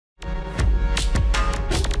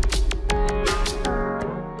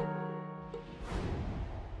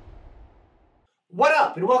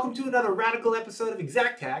up, and welcome to another radical episode of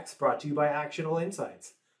Xact brought to you by Actionable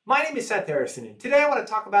Insights. My name is Seth Harrison, and today I want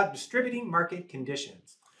to talk about distributing market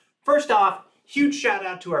conditions. First off, huge shout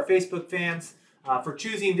out to our Facebook fans for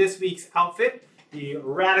choosing this week's outfit, the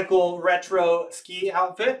Radical Retro Ski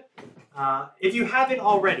outfit. If you haven't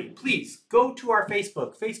already, please go to our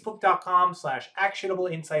Facebook,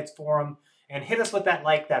 facebook.com/actionableinsights forum, and hit us with that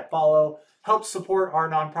like, that follow. Help support our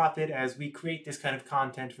nonprofit as we create this kind of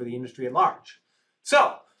content for the industry at large.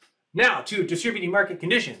 So, now to distributing market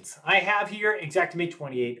conditions. I have here Xactimate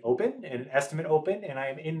 28 open and estimate open, and I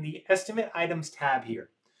am in the estimate items tab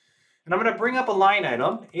here. And I'm going to bring up a line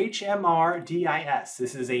item, HMRDIS.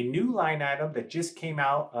 This is a new line item that just came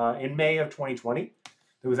out in May of 2020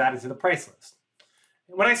 that was added to the price list.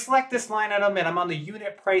 And when I select this line item and I'm on the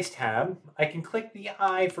unit price tab, I can click the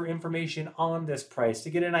I for information on this price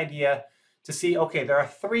to get an idea to see, okay, there are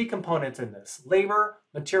three components in this: labor,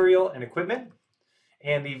 material, and equipment.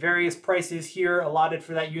 And the various prices here allotted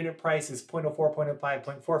for that unit price is 0.04, 0.05,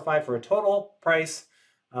 0.45 for a total price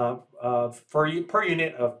per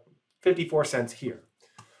unit of 54 cents here.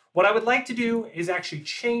 What I would like to do is actually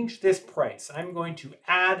change this price. I'm going to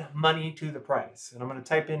add money to the price. And I'm going to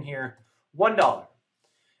type in here $1.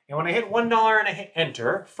 And when I hit $1 and I hit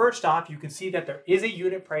enter, first off, you can see that there is a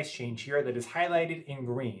unit price change here that is highlighted in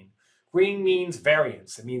green. Green means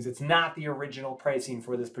variance. It means it's not the original pricing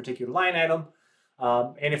for this particular line item.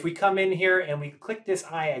 And if we come in here and we click this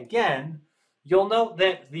I again, you'll note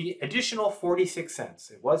that the additional 46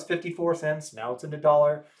 cents, it was 54 cents, now it's in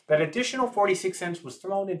 $1. That additional 46 cents was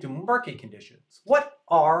thrown into market conditions. What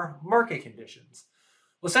are market conditions?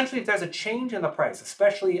 Well, essentially, if there's a change in the price,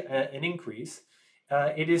 especially an increase,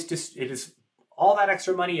 it is all that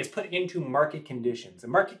extra money is put into market conditions.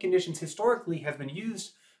 And market conditions historically have been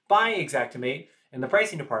used by Xactimate in the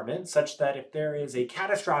pricing department, such that if there is a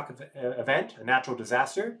catastrophic event, a natural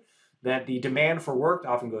disaster, that the demand for work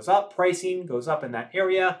often goes up, pricing goes up in that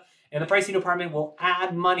area, and the pricing department will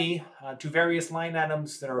add money to various line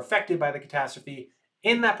items that are affected by the catastrophe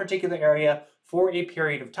in that particular area for a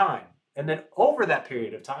period of time. And then over that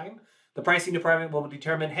period of time, the pricing department will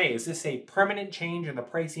determine, hey, is this a permanent change in the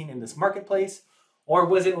pricing in this marketplace, or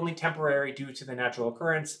was it only temporary due to the natural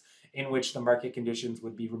occurrence in which the market conditions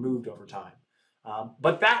would be removed over time?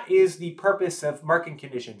 But that is the purpose of market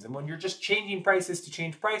conditions. And when you're just changing prices to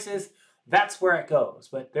change prices, that's where it goes.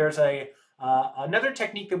 But there's another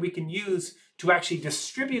technique that we can use to actually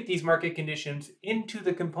distribute these market conditions into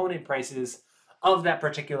the component prices of that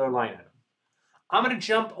particular line item. I'm going to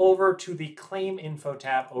jump over to the claim info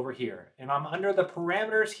tab over here, and I'm under the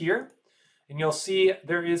parameters here, and you'll see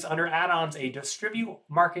there is under add-ons a distribute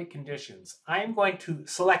market conditions. I'm going to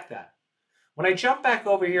select that. When I jump back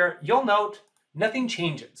over here, you'll note nothing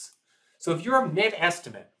changes. So if you're a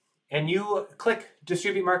mid-estimate and you click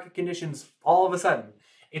distribute market conditions all of a sudden,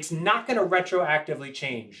 it's not going to retroactively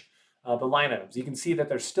change the line items. You can see that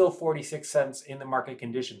there's still 46 cents in the market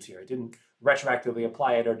conditions here. It didn't retroactively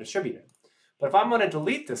apply it or distribute it. But if I'm going to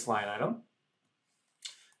delete this line item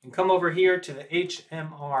and come over here to the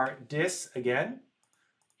HMR DIS again,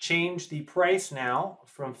 change the price now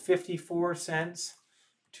from 54 cents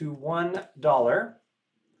to $1.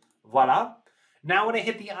 Voila. Now when I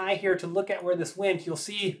hit the I here to look at where this went, you'll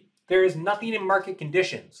see there is nothing in market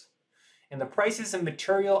conditions. And the prices of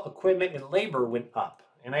material, equipment, and labor went up.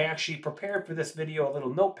 And I actually prepared for this video a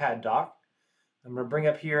little notepad doc. I'm going to bring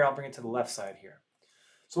up here, I'll bring it to the left side here.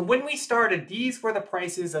 So when we started, these were the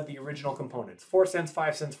prices of the original components: 4 cents,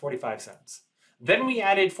 5 cents, 45 cents. Then we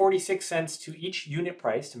added 46 cents to each unit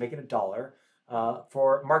price to make it $1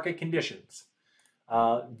 for market conditions.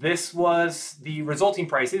 This was the resulting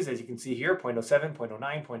prices, as you can see here, 0.07,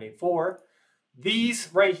 0.09, 0.84. These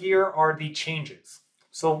right here are the changes.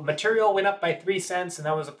 So material went up by 3 cents, and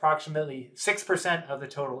that was approximately 6% of the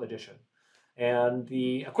total addition. And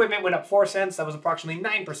the equipment went up 4 cents, that was approximately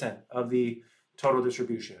 9% of the total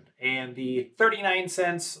distribution. And the 39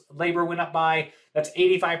 cents labor went up by, that's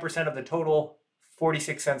 85% of the total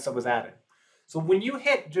 46 cents that was added. So when you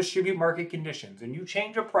hit distribute market conditions and you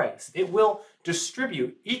change a price, it will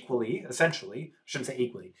distribute equally, essentially, I shouldn't say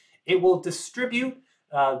equally, it will distribute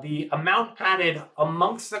the amount added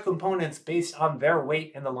amongst the components based on their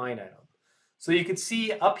weight in the line item. So you can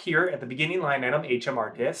see up here at the beginning line item,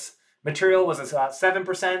 HMR DIS, material was about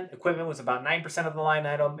 7%, equipment was about 9% of the line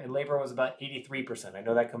item, and labor was about 83%. I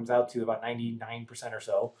know that comes out to about 99% or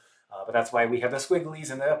so, but that's why we have the squigglies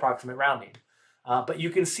and the approximate rounding. But you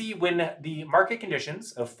can see when the market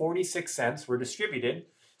conditions of 46 cents were distributed,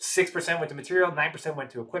 6% went to material, 9% went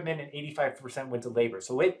to equipment, and 85% went to labor.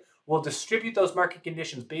 So it will distribute those market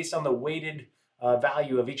conditions based on the weighted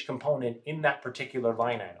value of each component in that particular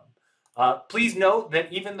line item. Please note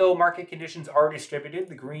that even though market conditions are distributed,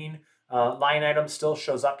 the green line item still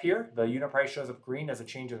shows up here. The unit price shows up green as a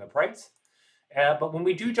change in the price. But when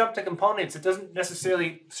we do jump to components, it doesn't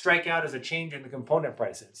necessarily strike out as a change in the component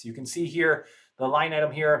prices. You can see here, the line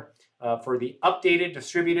item here for the updated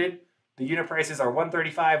distributed, the unit prices are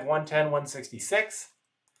 135, 110, 166.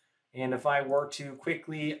 And if I were to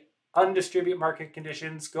quickly undistribute market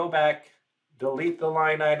conditions, go back, delete the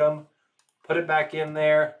line item, put it back in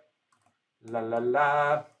there,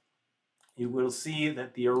 you will see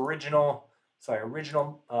that the original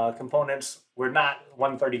components were not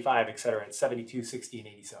 135, etc. It's 72, 60, and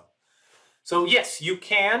 87. So yes, you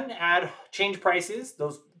can change prices.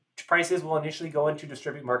 Those prices will initially go into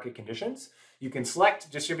distribute market conditions. You can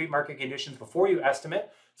select distribute market conditions before you estimate,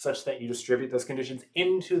 such that you distribute those conditions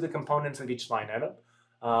into the components of each line item.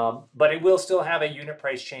 But it will still have a unit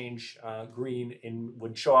price change green and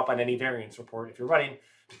would show up on any variance report if you're running,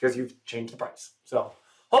 because you've changed the price. So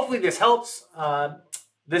hopefully this helps.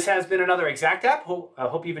 This has been another Xact app. I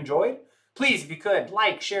hope you've enjoyed. Please, if you could,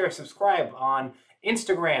 like, share, subscribe on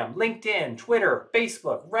Instagram, LinkedIn, Twitter,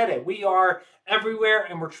 Facebook, Reddit. We are everywhere,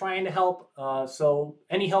 and we're trying to help. So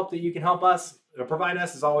any help that you can help us or provide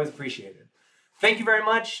us is always appreciated. Thank you very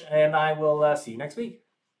much, and I will see you next week.